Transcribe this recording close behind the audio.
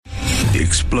The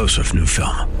explosive new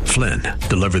film, Flynn,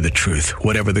 deliver the truth,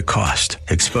 whatever the cost,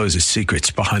 exposes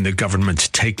secrets behind the government's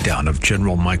takedown of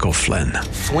General Michael Flynn.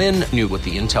 Flynn knew what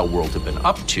the intel world had been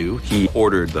up to. He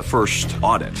ordered the first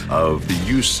audit of the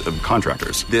use of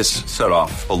contractors. This set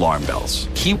off alarm bells.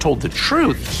 He told the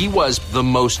truth. He was the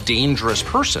most dangerous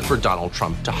person for Donald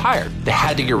Trump to hire. They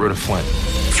had to get rid of Flynn.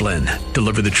 Flynn,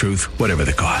 deliver the truth, whatever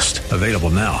the cost. Available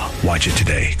now. Watch it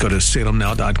today. Go to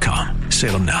salemnow.com.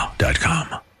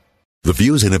 salemnow.com. The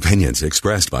views and opinions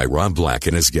expressed by Rob Black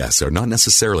and his guests are not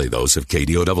necessarily those of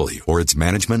KDOW or its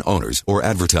management, owners, or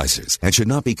advertisers and should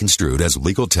not be construed as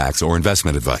legal, tax, or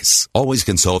investment advice. Always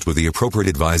consult with the appropriate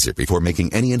advisor before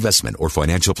making any investment or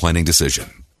financial planning decision.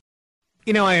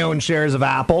 You know, I own shares of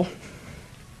Apple.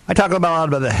 I talk about a lot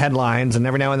about the headlines, and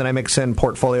every now and then I mix in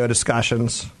portfolio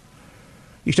discussions.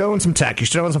 You should own some tech. You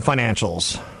should own some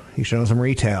financials. You should own some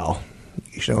retail.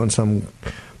 You should own some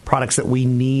products that we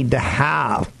need to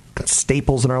have.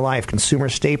 Staples in our life, consumer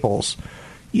staples.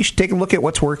 You should take a look at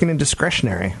what's working in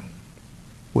discretionary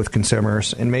with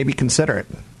consumers and maybe consider it.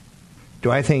 Do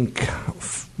I think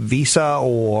Visa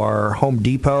or Home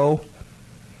Depot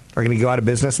are going to go out of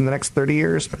business in the next 30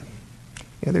 years?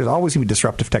 Yeah, there's always going to be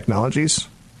disruptive technologies,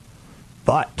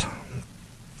 but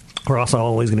we're also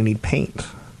always going to need paint.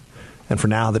 And for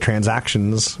now, the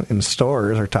transactions in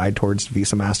stores are tied towards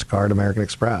Visa, MasterCard, American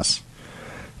Express.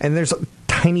 And there's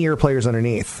tinier players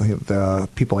underneath, the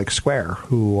people like Square,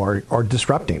 who are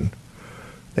disrupting,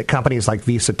 that companies like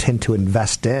Visa tend to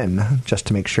invest in just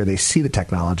to make sure they see the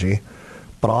technology,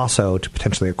 but also to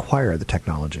potentially acquire the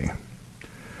technology.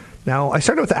 Now, I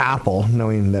started with Apple,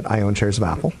 knowing that I own shares of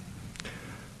Apple.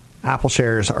 Apple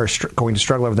shares are going to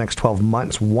struggle over the next 12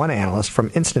 months, one analyst from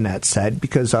Instinet said,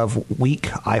 because of weak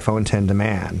iPhone X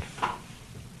demand.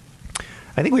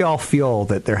 I think we all feel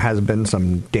that there has been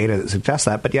some data that suggests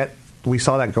that, but yet we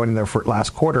saw that going in there for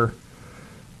last quarter,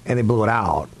 and they blew it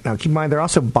out. Now, keep in mind, they're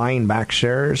also buying back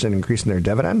shares and increasing their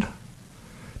dividend.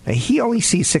 Now, he only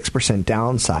sees 6%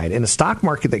 downside. In a stock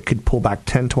market that could pull back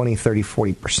 10, 20, 30,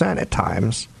 40% at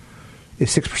times,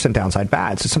 is 6% downside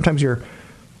bad? So sometimes you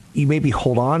maybe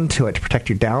hold on to it to protect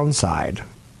your downside.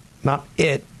 Not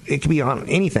it. It could be on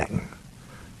anything.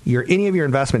 Any of your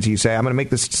investments, you say, I'm going to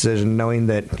make this decision knowing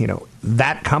that,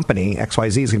 that company,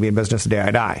 XYZ, is going to be in business the day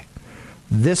I die.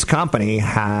 This company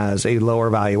has a lower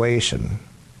valuation.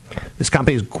 This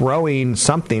company is growing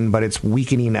something, but it's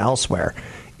weakening elsewhere.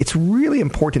 It's really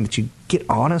important that you get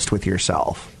honest with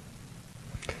yourself.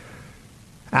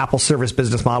 Apple's service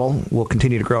business model will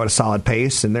continue to grow at a solid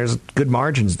pace, and there's good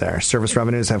margins there. Service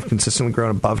revenues have consistently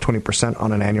grown above 20%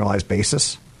 on an annualized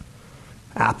basis.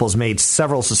 Apple's made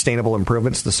several sustainable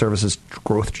improvements to the service's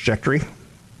growth trajectory.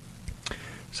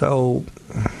 So,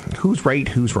 who's right,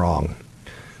 who's wrong?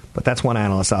 But that's one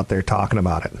analyst out there talking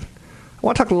about it. I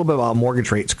want to talk a little bit about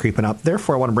mortgage rates creeping up.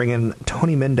 Therefore, I want to bring in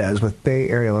Tony Mendez with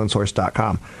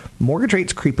BayAreaLoanSource.com. Mortgage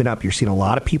rates creeping up. You're seeing a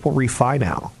lot of people refi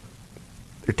now.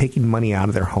 They're taking money out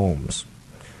of their homes.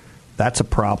 That's a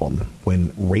problem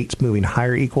when rates moving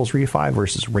higher equals refi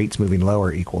versus rates moving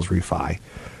lower equals refi.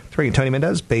 Let's bring in Tony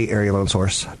Mendez,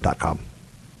 BayAreaLoanSource.com.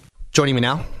 Joining me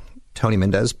now, Tony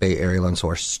Mendez,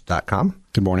 BayAreaLoanSource.com.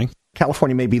 Good morning.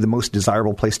 California may be the most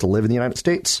desirable place to live in the United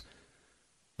States,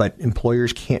 but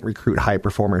employers can't recruit high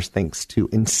performers thanks to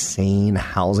insane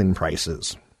housing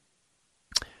prices.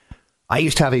 I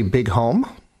used to have a big home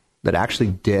that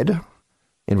actually did,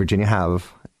 in Virginia,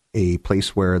 have a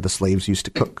place where the slaves used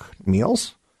to cook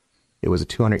meals. It was a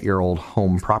 200-year-old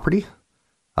home property,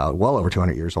 well over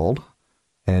 200 years old.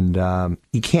 And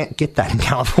you can't get that in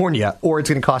California, or it's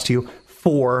going to cost you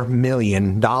 $4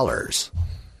 million.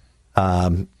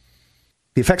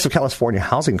 The effects of California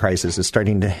housing crisis is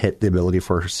starting to hit the ability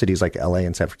for cities like LA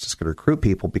and San Francisco to recruit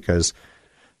people because,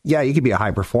 yeah, you could be a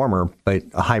high performer, but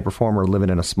a high performer living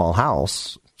in a small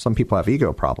house, some people have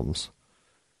ego problems.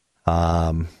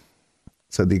 So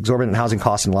the exorbitant housing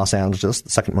costs in Los Angeles, the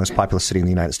second most populous city in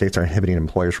the United States, are inhibiting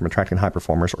employers from attracting high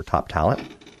performers or top talent.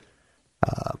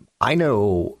 I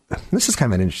know this is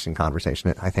kind of an interesting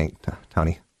conversation, I think,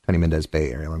 Tony Mendez,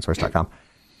 BayAreaLoanSource.com.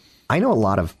 I know a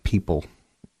lot of people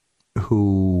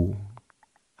who,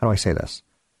 how do I say this?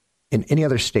 In any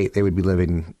other state, they would be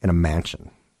living in a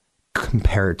mansion,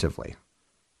 comparatively.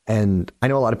 And I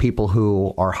know a lot of people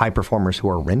who are high performers who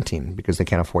are renting because they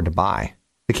can't afford to buy.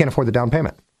 They can't afford the down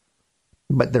payment.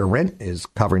 But their rent is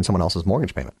covering someone else's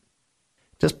mortgage payment.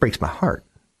 It just breaks my heart.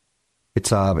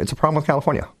 It's a problem with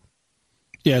California.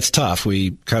 Yeah, it's tough.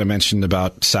 We kind of mentioned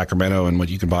about Sacramento and what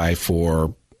you can buy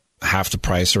for half the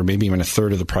price or maybe even a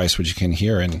third of the price, which you can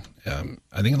hear. And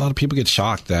I think a lot of people get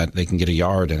shocked that they can get a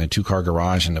yard and a 2-car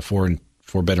garage and a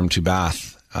 4-bedroom,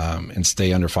 2-bath and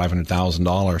stay under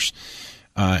 $500,000.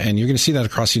 And you're going to see that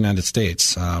across the United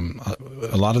States.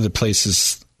 A lot of the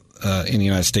places in the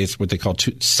United States, what they call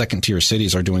second-tier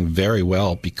cities, are doing very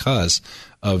well because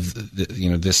of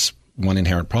this one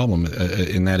inherent problem,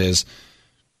 and that is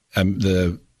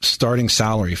the starting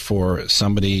salary for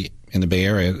somebody in the Bay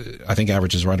Area, I think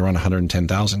averages right around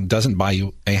 $110,000, doesn't buy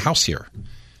you a house here.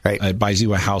 Right. It buys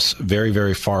you a house very,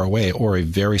 very far away or a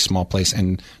very small place.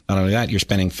 And not only that, you're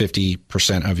spending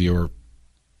 50% of your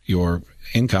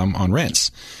income on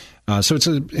rents. So it's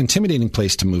an intimidating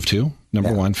place to move to,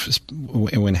 number one,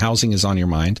 when housing is on your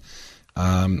mind.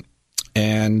 And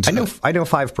I know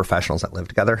 5 professionals that live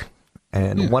together,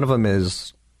 and one of them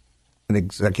is an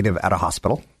executive at a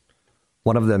hospital.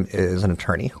 One of them is an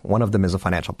attorney. One of them is a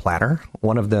financial planner.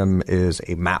 One of them is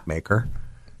a map maker.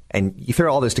 And you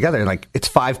throw all this together, and like it's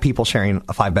 5 people sharing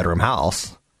a 5-bedroom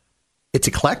house. It's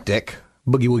eclectic.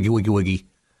 Boogie woogie woogie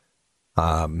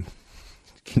woogie.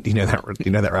 Do you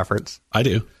know that reference? I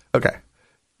do. Okay.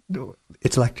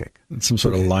 It's electric. It's some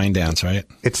sort of line dance, right?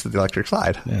 It's the Electric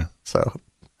Slide. Yeah. So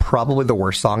probably the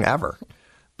worst song ever.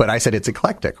 But I said it's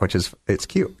eclectic, which is it's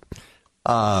cute.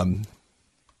 Why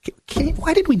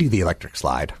did we do the Electric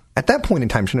Slide? At that point in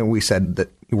time, shouldn't we said that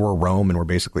we're Rome and we're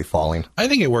basically falling? I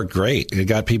think it worked great. It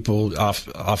got people off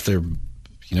their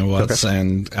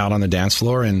and out on the dance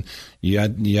floor, and you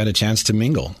had a chance to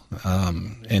mingle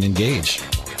and engage.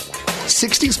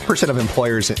 60% of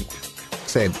employers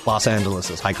say Los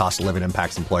Angeles' high cost of living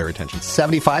impacts employee retention.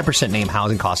 75% name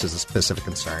housing costs as a specific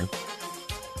concern.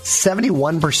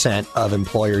 71% of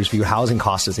employers view housing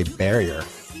costs as a barrier.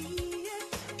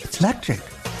 It's electric.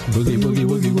 Boogie, boogie,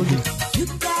 woogie, woogie.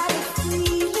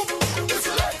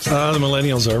 The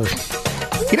millennials are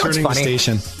turning the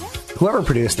station. Whoever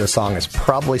produced this song is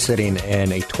probably sitting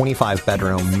in a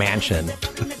 25-bedroom mansion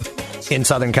in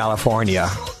Southern California,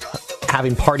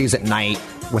 having parties at night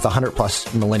with 100-plus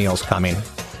millennials coming.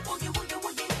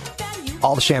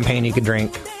 All the champagne you can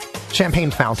drink. Champagne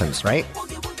fountains, right?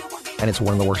 And it's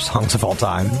one of the worst songs of all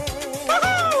time.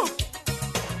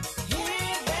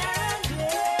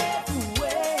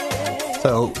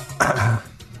 So, I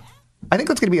think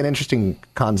that's going to be an interesting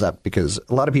concept because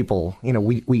a lot of people,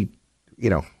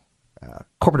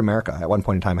 corporate America at one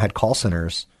point in time had call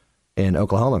centers in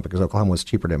Oklahoma because Oklahoma was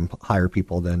cheaper to hire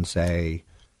people than, say,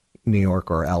 New York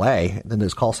or L.A. Then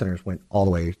those call centers went all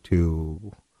the way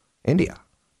to India.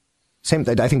 Same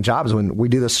thing. I think jobs, when we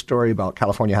do this story about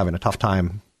California having a tough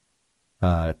time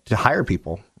to hire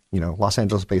people, Los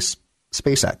Angeles-based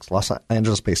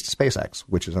SpaceX,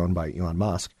 which is owned by Elon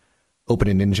Musk,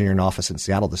 opened an engineering office in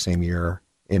Seattle the same year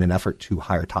in an effort to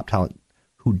hire top talent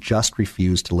who just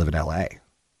refused to live in L.A.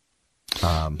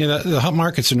 The hot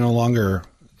markets are no longer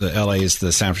the LAs,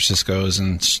 the San Franciscos,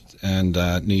 and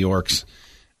New Yorks.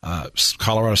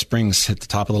 Colorado Springs hit the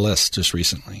top of the list just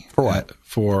recently. For what?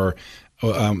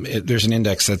 There's an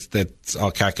index that's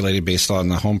all calculated based on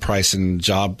the home price and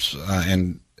jobs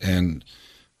and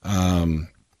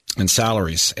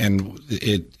salaries, and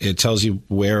it tells you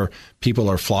where people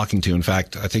are flocking to. In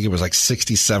fact, I think it was like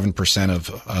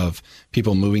 67% of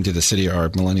people moving to the city are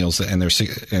millennials, and they're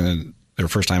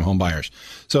first-time home buyers.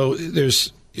 So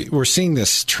we're seeing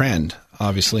this trend,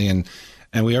 obviously, and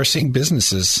we are seeing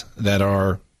businesses that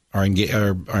are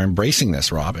embracing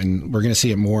this, Rob, and we're going to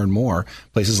see it more and more.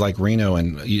 Places like Reno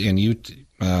and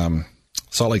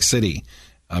Salt Lake City,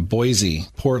 Boise,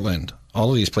 Portland, all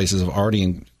of these places have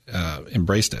already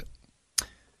embraced it.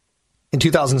 In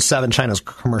 2007, China's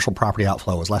commercial property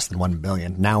outflow was less than $1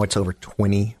 billion. Now it's over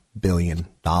 $20 billion.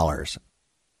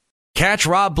 Catch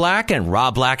Rob Black and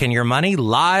Rob Black and Your Money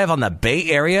live on the Bay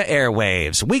Area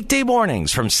airwaves, weekday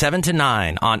mornings from 7 to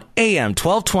 9 on AM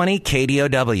 1220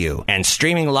 KDOW and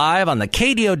streaming live on the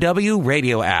KDOW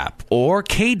radio app or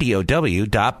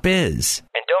KDOW.biz.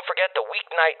 And don't forget the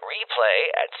weeknight replay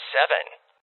at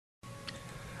 7.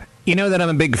 You know that I'm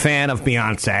a big fan of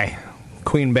Beyonce,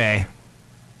 Queen Bey.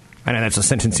 I know that's a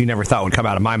sentence you never thought would come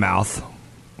out of my mouth.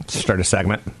 Let's start a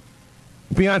segment.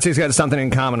 Beyonce's got something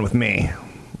in common with me.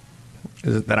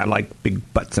 Is it that I like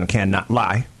big butts and cannot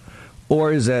lie?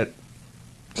 Or is it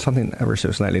something ever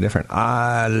so slightly different?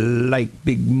 I like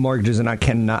big mortgages and I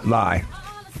cannot lie.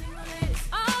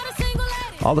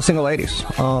 All the single ladies.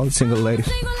 All the single ladies.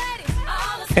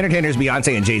 Entertainers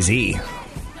Beyonce and Jay-Z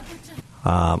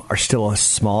are still a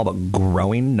small but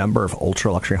growing number of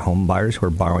ultra-luxury home buyers who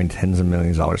are borrowing tens of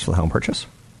millions of dollars for the home purchase.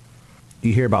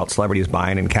 You hear about celebrities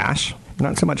buying in cash.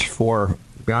 Not so much for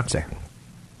Beyonce.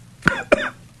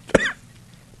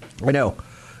 I know.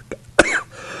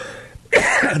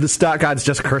 The stock gods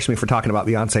just cursed me for talking about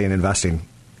Beyonce and investing.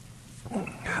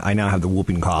 I now have the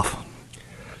whooping cough.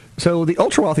 So the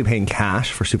ultra-wealthy paying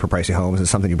cash for super pricey homes is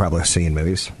something you probably see in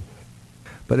movies.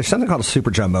 But there's something called a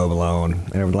super jumbo loan.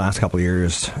 And over the last couple of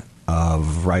years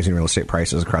of rising real estate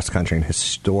prices across the country in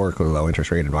historically low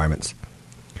interest rate environments,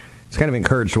 it's kind of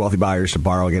encouraged wealthy buyers to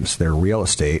borrow against their real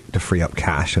estate to free up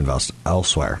cash to invest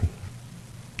elsewhere.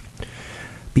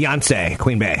 Beyonce,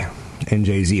 Queen Bey, and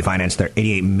Jay-Z financed their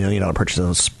 $88 million purchase of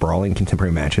a sprawling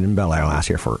contemporary mansion in Bel Air last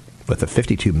year with a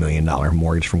 $52 million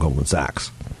mortgage from Goldman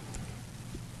Sachs.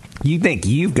 You think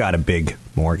you've got a big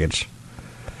mortgage.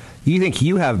 You think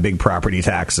you have big property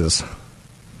taxes.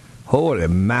 Holy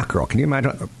mackerel. Can you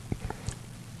imagine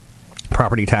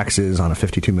property taxes on a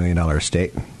 $52 million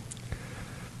estate?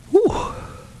 Whew.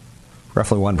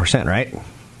 Roughly 1%, right?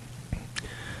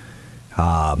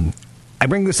 I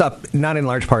bring this up not in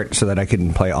large part so that I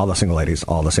can play all the single ladies.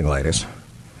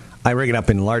 I bring it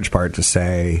up in large part to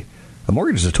say a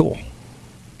mortgage is a tool.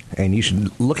 And you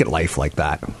should look at life like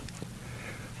that.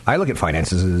 I look at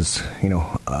finances as,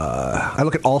 I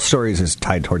look at all stories as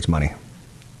tied towards money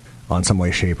on some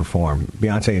way, shape, or form.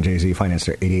 Beyonce and Jay-Z financed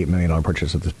their $88 million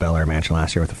purchase of this Bel Air mansion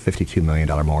last year with a $52 million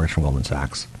mortgage from Goldman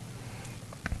Sachs.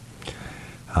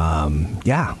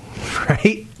 Yeah,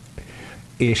 right?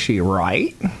 Is she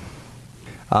right?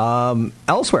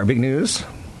 Elsewhere, big news.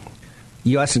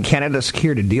 U.S. and Canada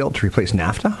secured a deal to replace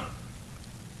NAFTA.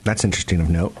 That's interesting of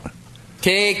note.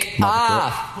 Take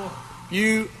off,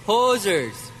 you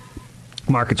hosers.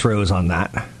 Markets rose on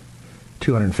that.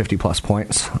 250 plus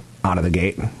points out of the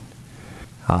gate.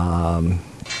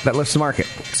 That lifts the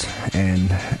markets.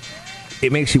 And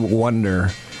it makes you wonder,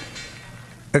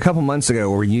 a couple months ago,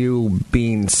 were you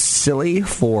being silly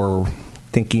for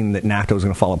thinking that NAFTA was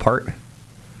going to fall apart?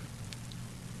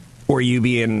 Or were you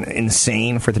being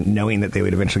insane for knowing that they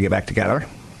would eventually get back together?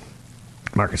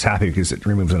 Market's happy because it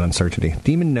removes an uncertainty.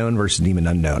 Demon known versus demon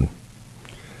unknown.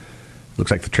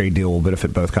 Looks like the trade deal will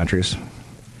benefit both countries,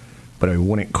 but I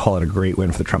wouldn't call it a great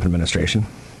win for the Trump administration.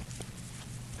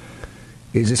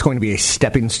 Is this going to be a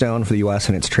stepping stone for the U.S.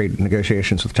 in its trade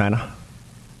negotiations with China?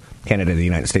 Canada and the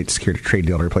United States secured a trade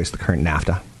deal to replace the current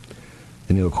NAFTA.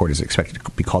 The new accord is expected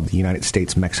to be called the United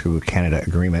States-Mexico-Canada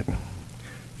Agreement,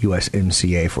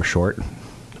 USMCA for short.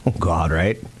 Oh, God,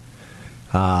 right?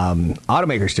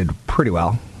 Automakers did pretty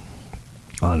well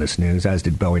on this news, as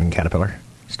did Boeing and Caterpillar,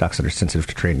 stocks that are sensitive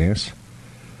to trade news.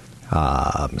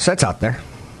 So that's out there.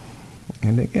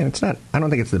 And again, it's not, I don't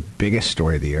think it's the biggest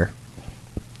story of the year.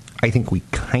 I think we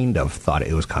kind of thought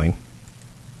it was coming.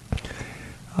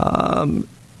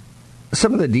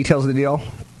 Some of the details of the deal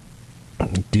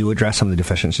do address some of the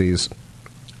deficiencies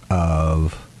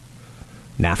of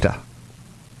NAFTA.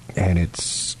 And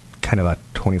it's kind of a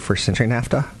 21st century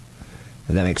NAFTA,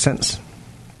 if that makes sense.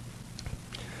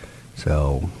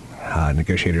 So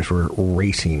negotiators were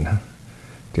racing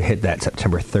to hit that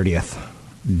September 30th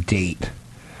date.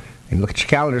 And look at your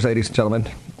calendars, ladies and gentlemen.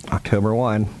 October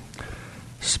 1.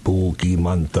 Spooky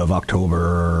month of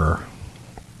October.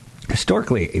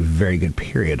 Historically, a very good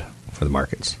period for the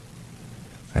markets.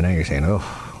 I know you're saying, oh,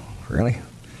 really?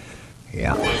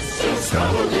 Yeah. So,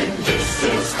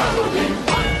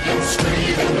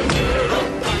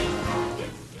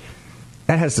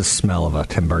 that has the smell of a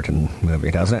Tim Burton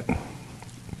movie, doesn't it?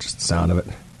 Just the sound of it.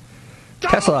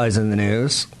 Tesla is in the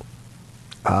news.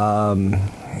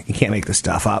 You can't make this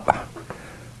stuff up.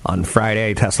 On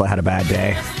Friday, Tesla had a bad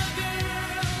day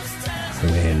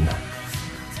when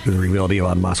it was revealed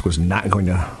Elon Musk was not going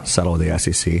to settle with the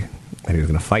SEC, and he was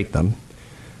going to fight them,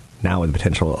 now with the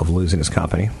potential of losing his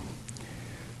company.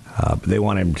 But they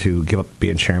want him to give up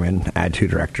being chairman, add 2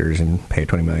 directors, and pay a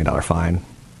 $20 million fine.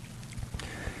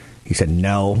 He said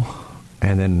no,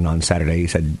 and then on Saturday he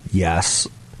said yes.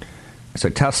 So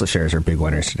Tesla shares are big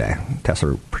winners today.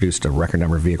 Tesla produced a record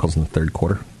number of vehicles in the third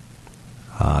quarter.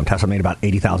 Tesla made about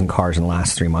 80,000 cars in the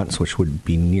last 3 months, which would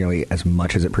be nearly as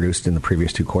much as it produced in the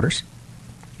previous 2 quarters.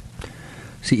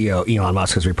 CEO Elon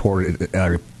Musk has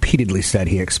repeatedly said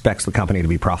he expects the company to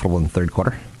be profitable in the third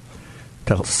quarter.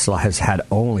 Tesla has had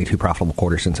only 2 profitable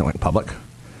quarters since it went public.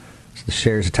 So the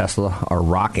shares of Tesla are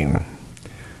rocking.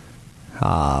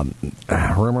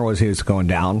 Rumor was he was going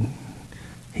down.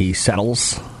 He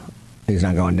settles. He's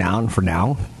not going down for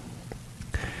now.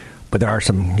 But there are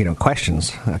some,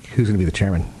 questions. Like, who's going to be the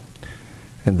chairman?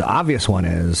 And the obvious one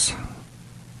is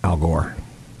Al Gore.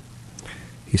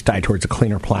 He's tied towards a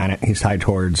cleaner planet. He's tied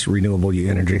towards renewable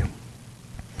energy.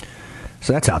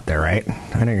 So that's out there, right?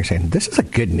 I know you're saying, this is a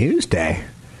good news day.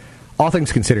 All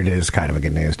things considered, it is kind of a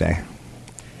good news day.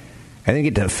 And then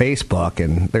you get to Facebook,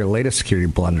 and their latest security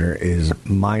blunder is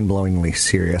mind-blowingly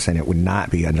serious, and it would not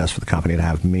be unjust for the company to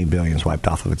have many billions wiped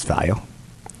off of its value.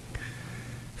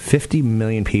 50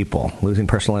 million people. Losing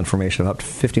personal information of up to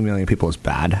 50 million people is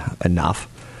bad enough,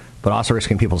 but also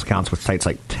risking people's accounts with sites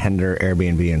like Tinder,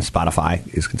 Airbnb, and Spotify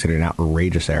is considered an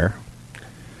outrageous error.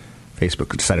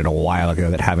 Facebook decided a while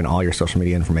ago that having all your social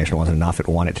media information wasn't enough. It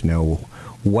wanted to know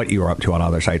what you were up to on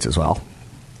other sites as well.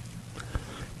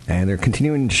 And they're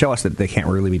continuing to show us that they can't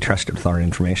really be trusted with our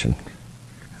information.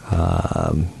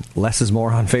 Less is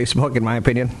more on Facebook, in my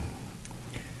opinion.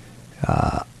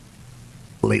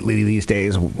 Lately these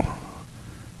days,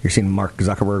 you're seeing Mark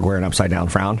Zuckerberg wear an upside-down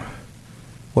frown.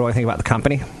 What do I think about the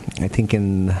company? I think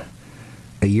in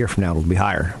a year from now it'll be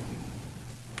higher.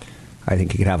 I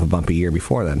think he could have a bumpy year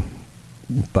before then.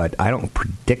 But I don't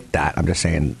predict that. I'm just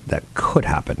saying that could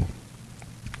happen.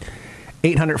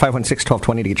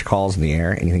 800-516-1220 to get your calls in the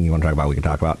air. Anything you want to talk about, we can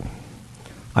talk about.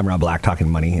 I'm Rob Black, talking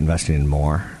money, investing in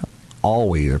more.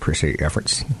 Always appreciate your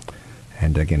efforts.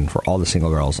 And again, for all the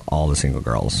single girls,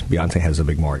 Beyonce has a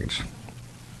big mortgage.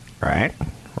 Right?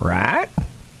 We'll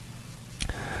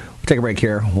take a break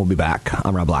here. We'll be back.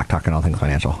 I'm Rob Black, talking all things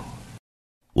financial.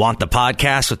 Want the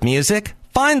podcast with music?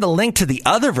 Find the link to the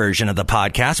other version of the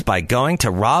podcast by going to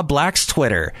Rob Black's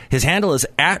Twitter. His handle is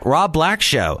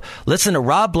 @RobBlackShow. Listen to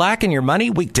Rob Black and Your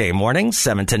Money weekday mornings,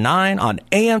 7 to 9 on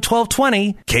AM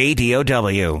 1220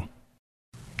 KDOW.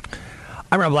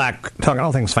 I'm Rob Black, talking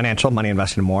all things financial, money,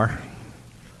 investing, and more.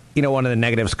 You know, one of the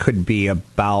negatives could be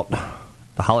about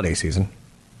the holiday season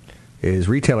is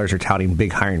retailers are touting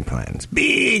big hiring plans.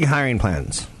 Big hiring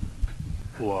plans.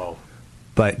 Whoa.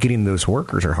 But getting those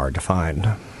workers are hard to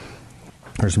find.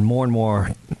 There's more and more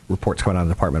reports coming out of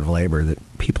the Department of Labor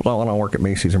that people don't want to work at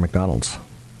Macy's or McDonald's.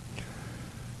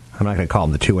 I'm not going to call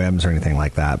them the 2 M's or anything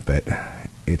like that, but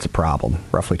it's a problem.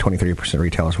 Roughly 23% of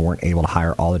retailers weren't able to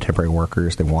hire all the temporary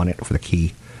workers they wanted for the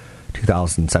key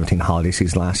 2017 holiday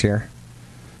season last year.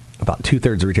 About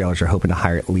 2/3 of retailers are hoping to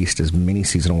hire at least as many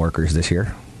seasonal workers this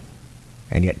year.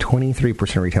 And yet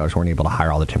 23% of retailers weren't able to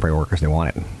hire all the temporary workers they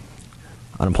wanted.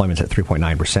 Unemployment's at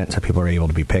 3.9%, so people are able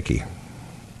to be picky.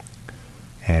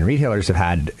 And retailers have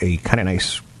had a kind of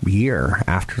nice year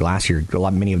after last year,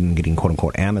 many of them getting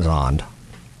quote-unquote Amazoned.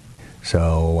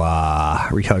 So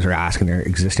retailers are asking their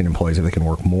existing employees if they can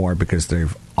work more because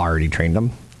they've already trained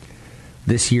them.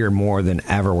 This year, more than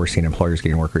ever, we're seeing employers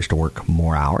getting workers to work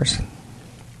more hours.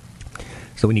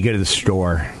 So when you go to the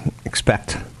store,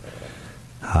 expect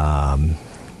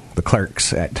the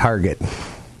clerks at Target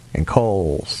and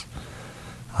Kohl's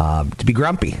to be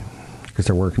grumpy because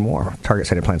they're working more. Target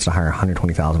said it plans to hire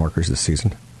 120,000 workers this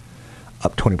season,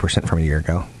 up 20% from a year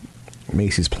ago.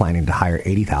 Macy's planning to hire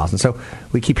 80,000. So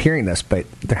we keep hearing this, but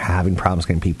they're having problems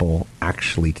getting people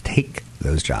actually to take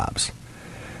those jobs.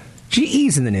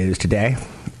 GE's in the news today.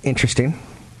 Interesting.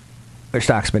 Their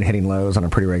stock's been hitting lows on a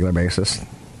pretty regular basis.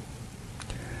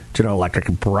 General Electric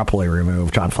abruptly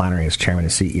removed John Flannery as chairman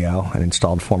and CEO and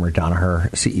installed former Danaher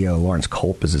CEO Lawrence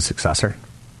Culp as his successor.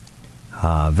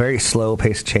 Very slow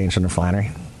pace of change under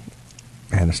Flannery.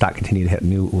 And the stock continued to hit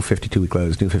new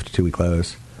 52-week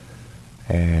lows,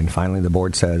 And finally, the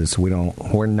board says,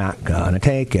 we're not going to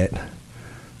take it.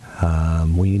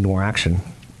 We need more action.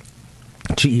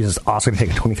 GE is also going to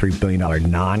take a $23 billion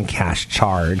non-cash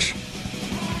charge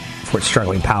for its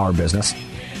struggling power business.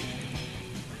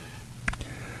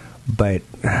 But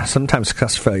sometimes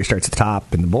success or failure starts at the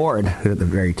top, and the board, who at the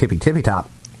very tippy top,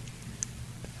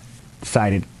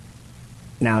 decided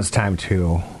now it's time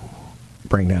to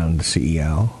bring down the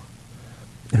CEO,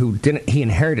 he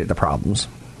inherited the problems,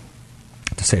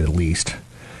 to say the least.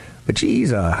 But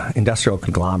GE's an industrial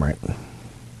conglomerate.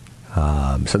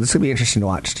 So this will be interesting to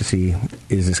watch to see,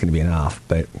 is this going to be enough?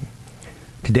 But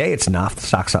today it's enough. The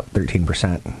stock's up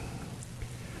 13%.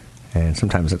 And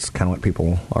sometimes that's kind of what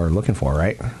people are looking for,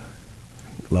 right?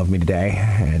 Love me today,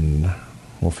 and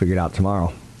we'll figure it out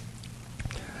tomorrow.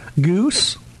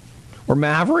 Goose or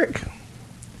Maverick?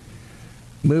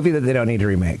 Movie that they don't need to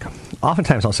remake.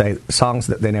 Oftentimes I'll say songs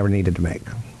that they never needed to make.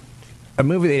 A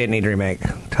movie they didn't need to remake,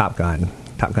 Top Gun.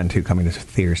 Top Gun 2 coming to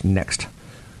theaters next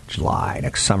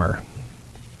summer.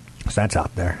 So that's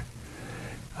out there.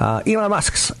 Elon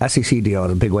Musk's SEC deal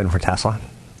is a big win for Tesla.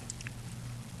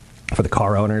 For the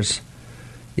car owners,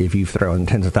 if you've thrown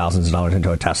tens of thousands of dollars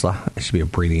into a Tesla, it should be a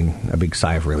big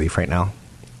sigh of relief right now.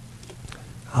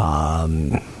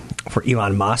 For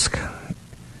Elon Musk,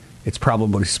 it's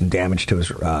probably some damage to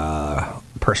his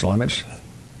personal image.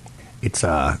 It's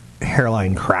a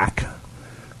hairline crack,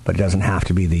 but it doesn't have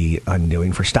to be the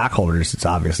undoing. For stockholders, it's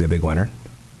obviously a big winner.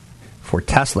 For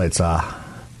Tesla, it's a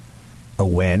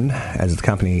win, as the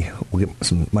company will get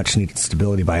some much-needed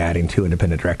stability by adding 2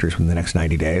 independent directors within the next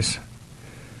 90 days.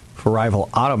 For rival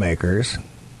automakers,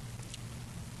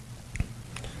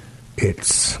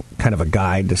 it's kind of a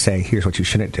guide to say, here's what you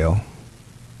shouldn't do.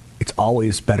 It's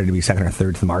always better to be second or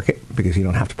third to the market because you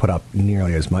don't have to put up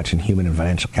nearly as much in human and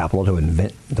financial capital to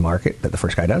invent the market that the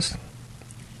first guy does.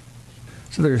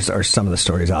 So there are some of the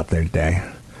stories out there today.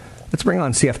 Let's bring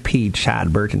on CFP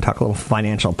Chad Burton and talk a little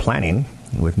financial planning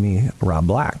with me, Rob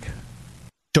Black.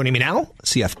 Joining me now,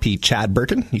 CFP Chad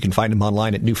Burton. You can find him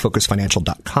online at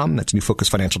newfocusfinancial.com. That's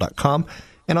newfocusfinancial.com.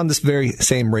 And on this very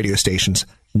same radio station's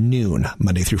noon,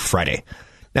 Monday through Friday.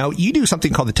 Now, you do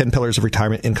something called the 10 Pillars of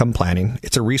Retirement Income Planning.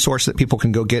 It's a resource that people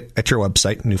can go get at your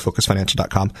website,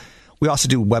 newfocusfinancial.com. We also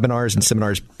do webinars and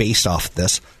seminars based off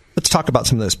this. Let's talk about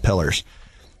some of those pillars.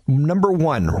 Number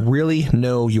one, really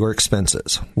know your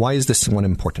expenses. Why is this one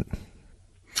important?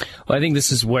 Well, I think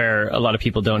this is where a lot of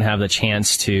people don't have the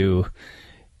chance to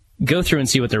go through and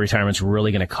see what their retirement's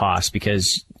really going to cost,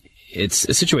 because it's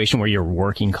a situation where you're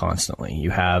working constantly.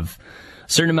 You have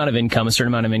a certain amount of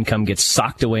income gets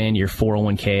socked away into your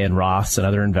 401k and Roths and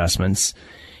other investments.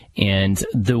 And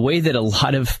the way that a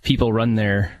lot of people run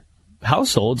their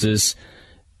households is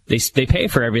they pay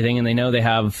for everything and they know they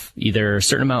have either a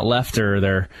certain amount left or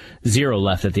they're zero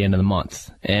left at the end of the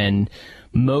month. And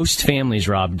most families,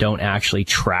 Rob, don't actually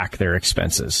track their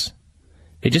expenses.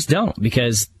 They just don't,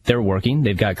 because they're working.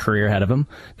 They've got a career ahead of them.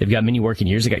 They've got many working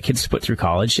years. They've got kids to put through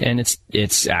college, and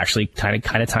it's actually kind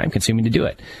of time consuming to do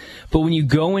it. But when you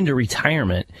go into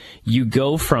retirement, you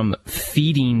go from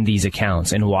feeding these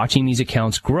accounts and watching these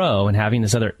accounts grow and having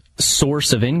this other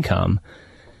source of income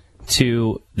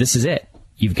to this is it.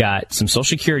 You've got some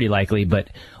Social Security likely, but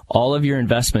all of your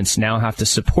investments now have to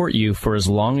support you for as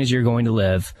long as you're going to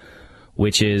live,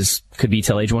 which could be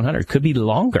till age 100, could be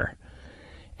longer.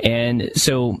 And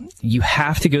so you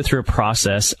have to go through a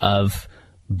process of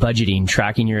budgeting,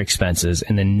 tracking your expenses,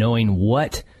 and then knowing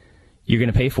what you're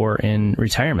going to pay for in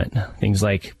retirement. Things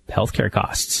like healthcare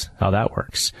costs, how that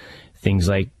works. Things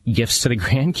like gifts to the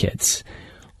grandkids.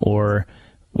 Or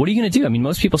what are you going to do? I mean,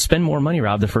 most people spend more money,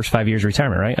 Rob, the first 5 years of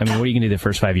retirement, right? I mean, what are you going to do the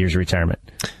first 5 years of retirement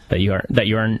that you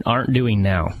aren't doing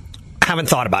now? I haven't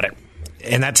thought about it.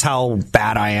 And that's how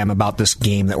bad I am about this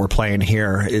game that we're playing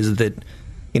here, is that,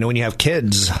 you know, when you have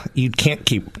kids, you can't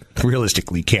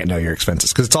know your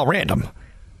expenses because it's all random.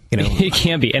 You know, it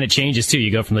can be, and it changes too.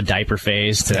 You go from the diaper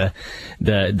phase to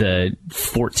the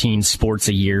 14 sports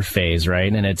a year phase, right?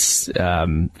 And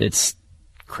it's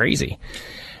crazy.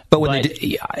 But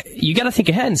you got to think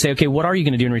ahead and say, okay, what are you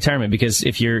going to do in retirement? Because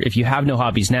if you have no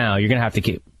hobbies now, you're going to have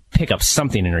to pick up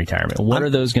something in retirement. What are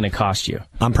those going to cost you?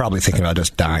 I'm probably thinking about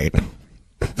just dying,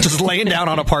 just laying down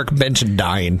on a park bench and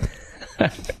dying.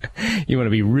 You want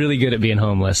to be really good at being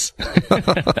homeless.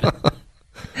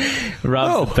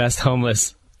 Rob's the best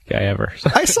homeless guy ever.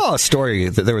 I saw a story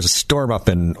that there was a storm up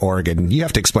in Oregon. You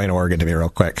have to explain Oregon to me real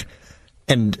quick.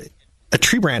 And a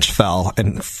tree branch fell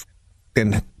and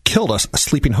killed a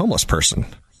sleeping homeless person.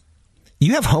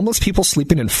 You have homeless people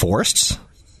sleeping in forests?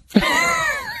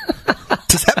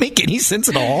 Does that make any sense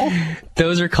at all?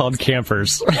 Those are called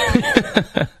campers.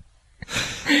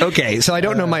 Okay, so I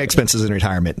don't know my expenses in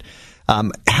retirement.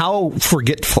 How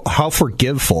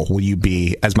forgiveful will you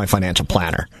be as my financial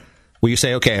planner? Will you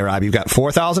say, okay, Rob, you've got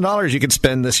 $4,000 you could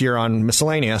spend this year on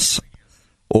miscellaneous?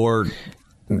 Or do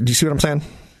you see what I'm saying?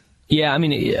 Yeah, I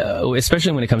mean,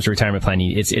 especially when it comes to retirement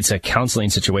planning, it's a counseling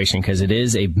situation because it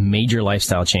is a major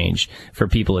lifestyle change for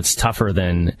people. It's tougher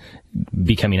than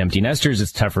becoming empty nesters.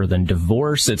 It's tougher than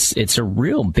divorce. It's a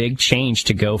real big change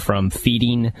to go from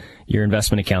feeding your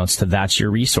investment accounts to that's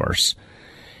your resource.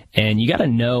 And you got to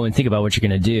know and think about what you're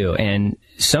going to do. And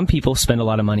some people spend a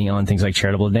lot of money on things like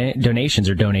charitable donations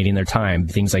or donating their time,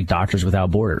 things like Doctors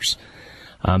Without Borders.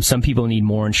 Some people need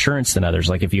more insurance than others.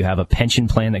 Like if you have a pension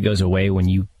plan that goes away when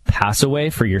you pass away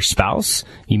for your spouse,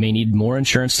 you may need more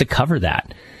insurance to cover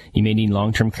that. You may need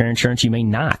long-term care insurance. You may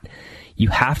not. You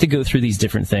have to go through these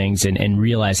different things and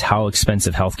realize how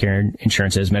expensive healthcare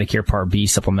insurance is. Medicare Part B,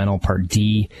 Supplemental Part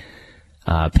D,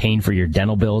 paying for your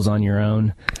dental bills on your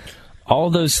own. All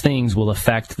those things will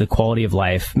affect the quality of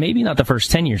life. Maybe not the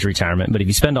first 10 years of retirement, but if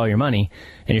you spend all your money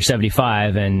and you're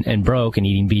 75 and broke and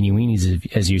eating beanie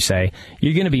weenies, as you say,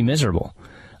 you're going to be miserable.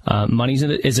 Money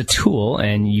is a tool,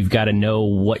 and you've got to know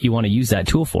what you want to use that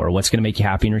tool for. What's going to make you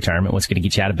happy in retirement? What's going to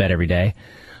get you out of bed every day?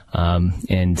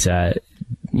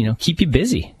 Keep you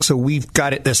busy. So we've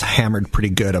got this hammered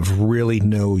pretty good of really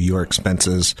know your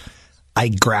expenses. I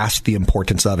grasp the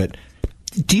importance of it.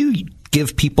 Do you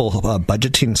give people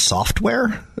budgeting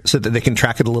software so that they can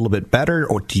track it a little bit better?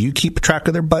 Or do you keep track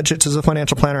of their budgets as a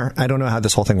financial planner? I don't know how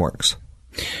this whole thing works.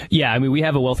 Yeah, I mean, we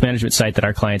have a wealth management site that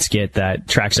our clients get that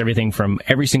tracks everything from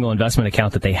every single investment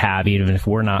account that they have, even if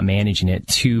we're not managing it,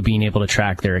 to being able to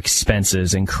track their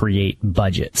expenses and create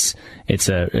budgets. It's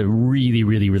a really,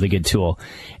 really, really good tool.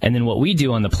 And then what we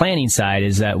do on the planning side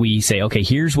is that we say, okay,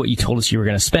 here's what you told us you were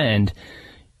going to spend.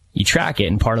 You track it,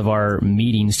 and part of our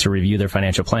meetings to review their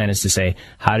financial plan is to say,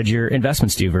 how did your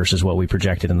investments do versus what we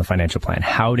projected in the financial plan?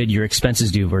 How did your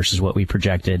expenses do versus what we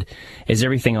projected? Is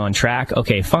everything on track?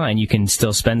 Okay, fine. You can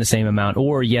still spend the same amount,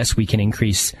 or yes, we can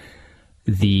increase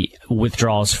the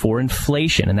withdrawals for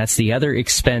inflation. And that's the other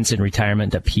expense in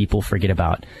retirement that people forget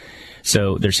about.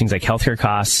 So there's things like healthcare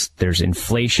costs, there's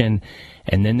inflation,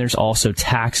 and then there's also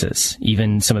taxes.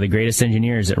 Even some of the greatest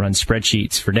engineers that run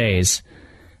spreadsheets for days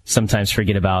sometimes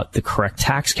forget about the correct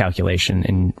tax calculation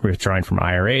in withdrawing from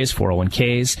IRAs,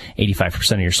 401ks,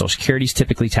 85% of your Social Security is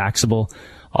typically taxable.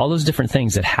 All those different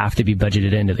things that have to be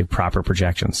budgeted into the proper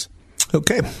projections.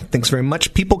 Okay, thanks very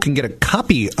much. People can get a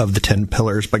copy of the 10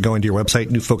 Pillars by going to your website,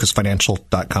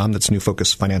 newfocusfinancial.com. That's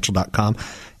newfocusfinancial.com.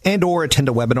 And or attend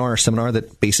a webinar or seminar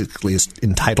that basically is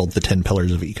entitled The 10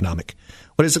 Pillars of Economic.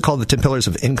 What is it called? The 10 Pillars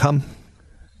of Income?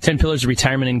 10 Pillars of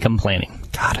Retirement Income Planning.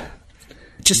 God.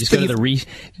 Just go to the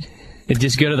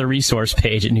resource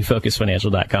page at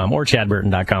newfocusfinancial.com or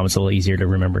chadburton.com. It's a little easier to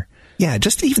remember. Yeah,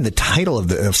 just even the title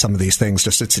of some of these things,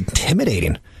 it's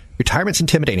intimidating. Retirement's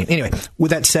intimidating. Anyway,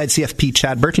 with that said, CFP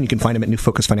Chad Burton, you can find him at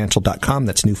newfocusfinancial.com.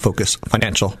 That's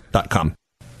newfocusfinancial.com.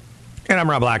 And I'm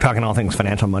Rob Black, talking all things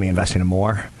financial, money, investing, and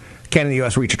more. Canada and the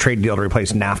U.S. reach a trade deal to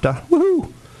replace NAFTA.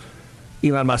 Woohoo!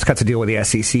 Elon Musk cuts a deal with the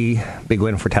SEC. Big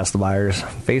win for Tesla buyers.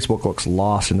 Facebook looks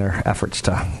lost in their efforts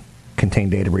to contain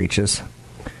data breaches.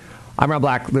 I'm Rob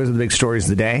Black. Those are the big stories of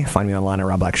the day. Find me online at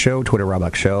Rob Black Show, Twitter Rob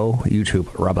Black Show, YouTube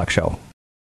Rob Black Show.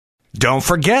 Don't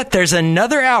forget, there's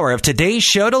another hour of today's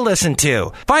show to listen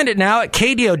to. Find it now at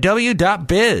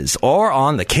KDOW.biz or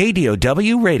on the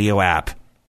KDOW radio app.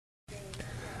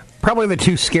 Probably the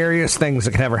two scariest things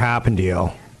that can ever happen to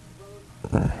you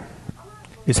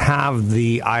is have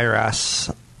the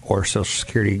IRS or Social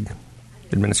Security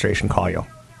Administration call you.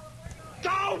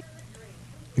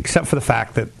 Except for the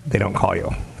fact that they don't call you.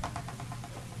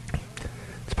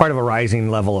 It's part of a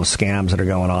rising level of scams that are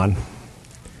going on.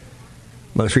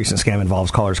 Most recent scam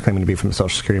involves callers claiming to be from the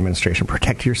Social Security Administration.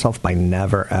 Protect yourself by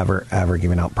never, ever, ever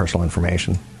giving out personal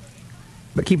information.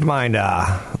 But keep in mind,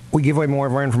 we give away more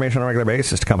of our information on a regular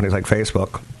basis to companies like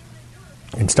Facebook.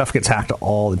 And stuff gets hacked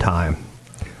all the time.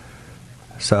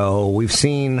 So we've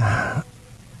seen a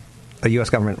U.S.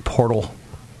 government portal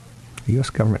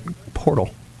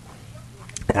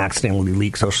accidentally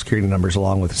leak Social Security numbers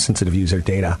along with sensitive user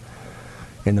data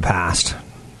in the past.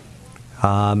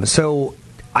 So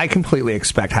I completely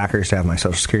expect hackers to have my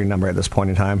Social Security number at this point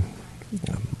in time,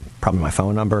 probably my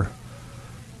phone number,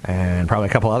 and probably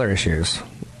a couple other issues.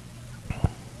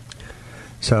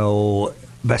 So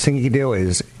best thing you can do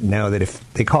is know that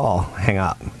if they call, hang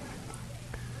up.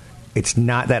 It's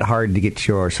not that hard to get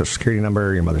your Social Security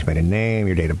number, your mother's maiden name,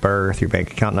 your date of birth, your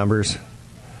bank account numbers.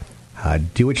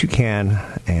 Do what you can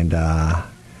and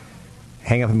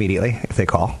hang up immediately if they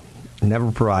call.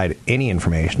 Never provide any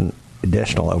information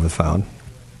additional over the phone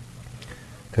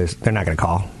because they're not going to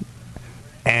call.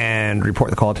 And report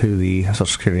the call to the Social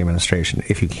Security Administration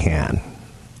if you can.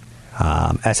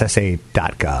 SSA.gov.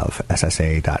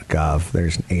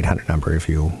 There's an 800 number if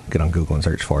you get on Google and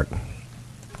search for it.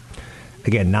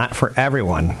 Again, not for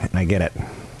everyone, and I get it.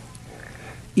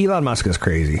 Elon Musk is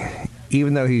crazy.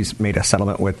 Even though he's made a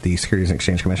settlement with the Securities and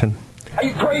Exchange Commission. Are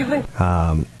you crazy?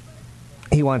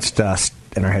 He wants us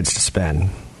in our heads to spin.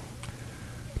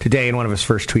 Today, in one of his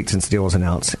first tweets since the deal was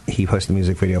announced, he posted a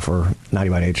music video for Naughty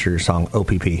by Nature's song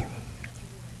OPP.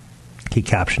 He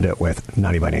captioned it with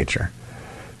Naughty by Nature,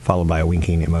 followed by a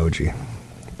winking emoji.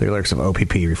 The lyrics of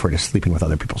OPP refer to sleeping with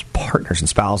other people's partners and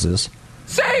spouses.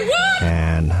 Say what?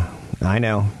 And I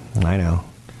know.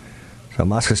 So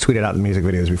Musk has tweeted out the music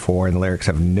videos before, and the lyrics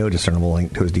have no discernible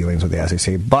link to his dealings with the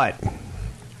SEC. But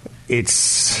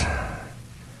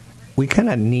we kind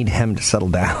of need him to settle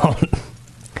down.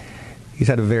 He's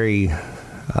had a very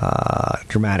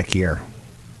dramatic year,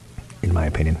 in my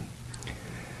opinion.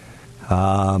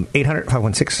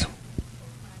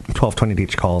 800-516-1220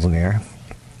 each calls in the air.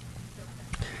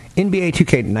 NBA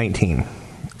 2K19,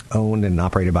 owned and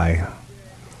operated by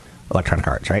Electronic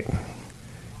Arts, right?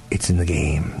 It's in the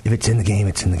game. If it's in the game,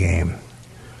 it's in the game.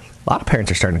 A lot of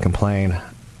parents are starting to complain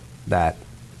that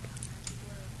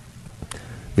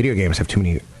video games have too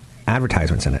many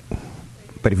advertisements in it.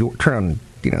 But if you turn on,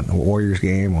 the Warriors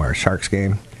game or a Sharks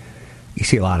game, you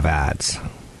see a lot of ads.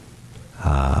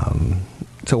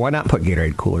 So why not put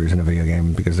Gatorade coolers in a video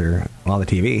game because they're on the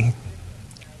TV?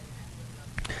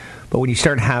 But when you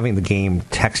start having the game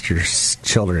text your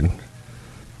children,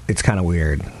 it's kind of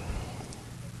weird.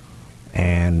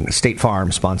 And State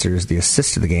Farm sponsors the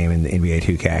assist to the game in the NBA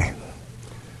 2K,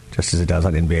 just as it does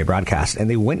on NBA broadcast. And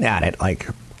they went at it like,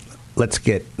 let's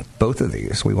get both of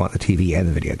these. We want the TV and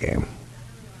the video game.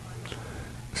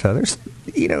 So there's,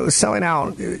 selling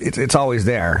out, it's always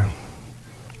there.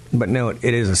 But no, it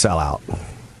is a sellout.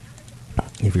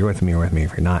 If you're with me, you're with me.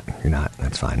 If you're not, you're not.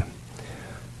 That's fine.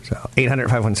 So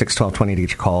 800-516-1220 to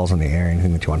get your calls on the air.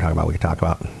 Anything that you want to talk about, we can talk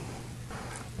about.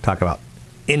 Talk about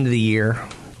end of the year.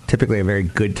 Typically a very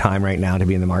good time right now to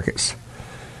be in the markets.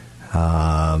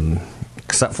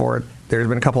 Except for there's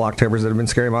been a couple Octobers that have been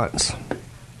scary months.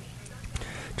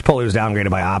 Chipotle was downgraded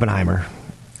by Oppenheimer,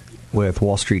 with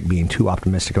Wall Street being too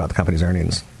optimistic about the company's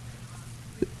earnings.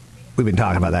 We've been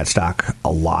talking about that stock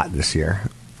a lot this year.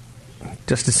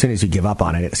 Just as soon as you give up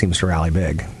on it, it seems to rally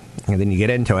big. And then you get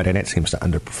into it, and it seems to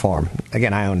underperform.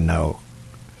 Again, I own no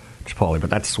Chipotle, but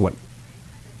that's what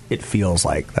it feels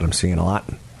like that I'm seeing a lot.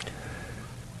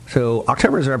 So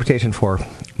October has a reputation for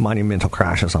monumental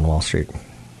crashes on Wall Street.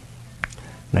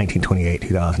 1928,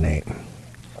 2008.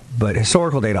 But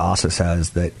historical data also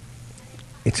says that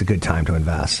it's a good time to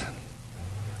invest.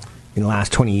 In the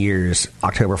last 20 years,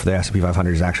 October for the S&P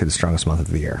 500 is actually the strongest month of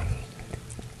the year.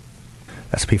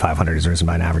 The S&P 500 has risen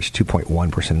by an average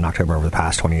 2.1% in October over the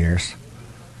past 20 years.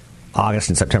 August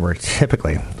and September are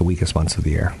typically the weakest months of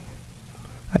the year.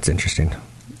 That's interesting.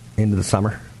 Into the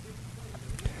summer.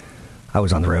 I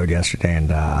was on the road yesterday,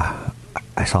 and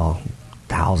I saw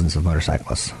thousands of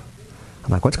motorcyclists. I'm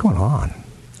like, what's going on?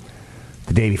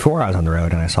 The day before, I was on the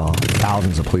road, and I saw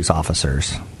thousands of police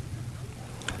officers.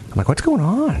 I'm like, what's going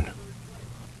on?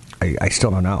 I still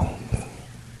don't know.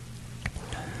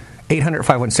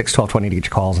 800-516-1220 to get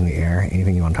your calls in the air.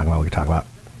 Anything you want to talk about, we can talk about.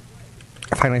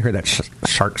 I finally heard that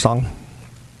shark song.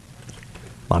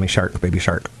 Mommy shark, baby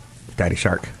shark, daddy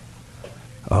shark.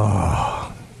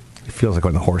 Oh, it feels like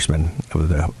when the horsemen of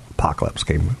the apocalypse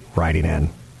came riding in.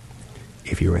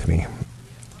 If you're with me.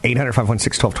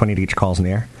 800-516-1220 to get your calls in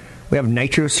the air. We have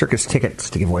Nitro Circus tickets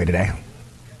to give away today.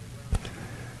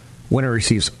 Winner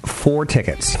receives 4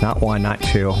 tickets. Not 1, not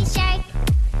 2.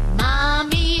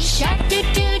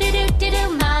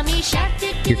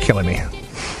 You're killing me.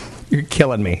 You're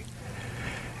killing me.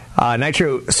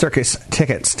 Nitro Circus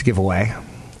tickets to give away.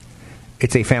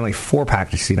 It's a family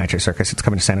 4-pack to see Nitro Circus. It's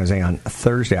coming to San Jose on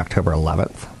Thursday, October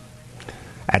 11th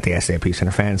at the SAP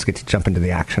Center. Fans get to jump into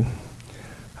the action.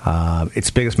 Its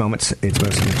biggest moments, its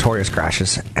most notorious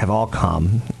crashes have all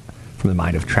come from the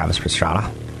mind of Travis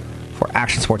Pastrana. For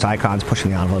action sports icons, pushing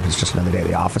the envelope is just another day at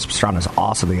the office. Pastrana has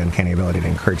also the uncanny ability to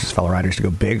encourage his fellow riders to go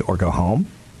big or go home.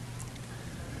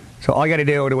 So all you got to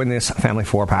do to win this family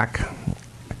 4-pack,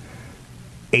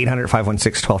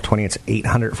 800-516-1220. It's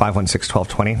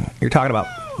 800-516-1220. You're talking about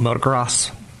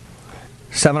motocross.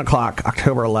 7 o'clock,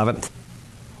 October 11th.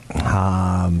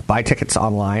 Buy tickets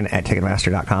online at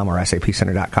Ticketmaster.com or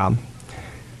SAPcenter.com.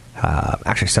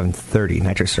 Actually, 7:30,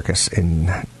 Nitro Circus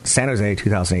in San Jose,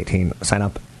 2018. Sign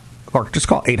up, or just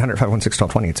call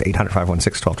 800-516-1220. It's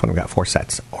 800-516-1220. We've got 4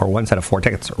 sets, or 1 set of 4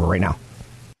 tickets right now.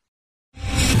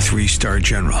 3-star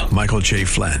General Michael J.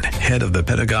 Flynn, head of the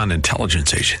Pentagon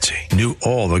Intelligence Agency, knew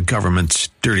all the government's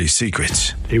dirty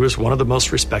secrets. He was one of the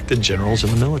most respected generals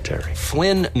in the military.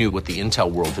 Flynn knew what the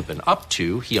intel world had been up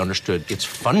to. He understood its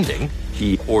funding.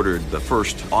 He ordered the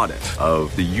first audit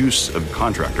of the use of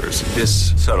contractors.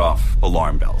 This set off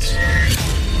alarm bells.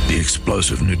 The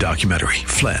explosive new documentary,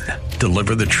 Flynn,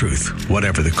 Deliver the Truth,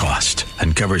 Whatever the Cost,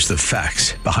 uncovers the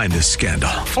facts behind this scandal.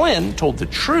 Flynn told the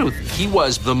truth. He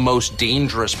was the most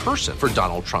dangerous person for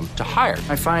Donald Trump to hire.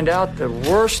 I find out the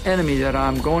worst enemy that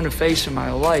I'm going to face in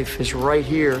my life is right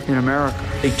here in America.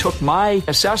 They took my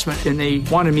assessment and they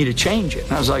wanted me to change it.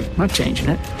 And I was like, I'm not changing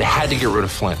it. They had to get rid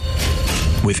of Flynn.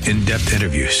 With in-depth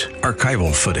interviews,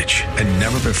 archival footage, and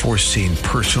never-before-seen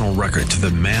personal records of the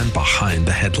man behind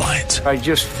the headlines. I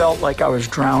just felt like I was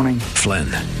drowning. Flynn,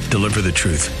 Deliver the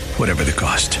Truth, Whatever the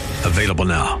Cost. Available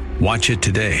now. Watch it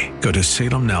today. Go to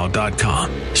salemnow.com.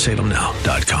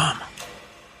 salemnow.com.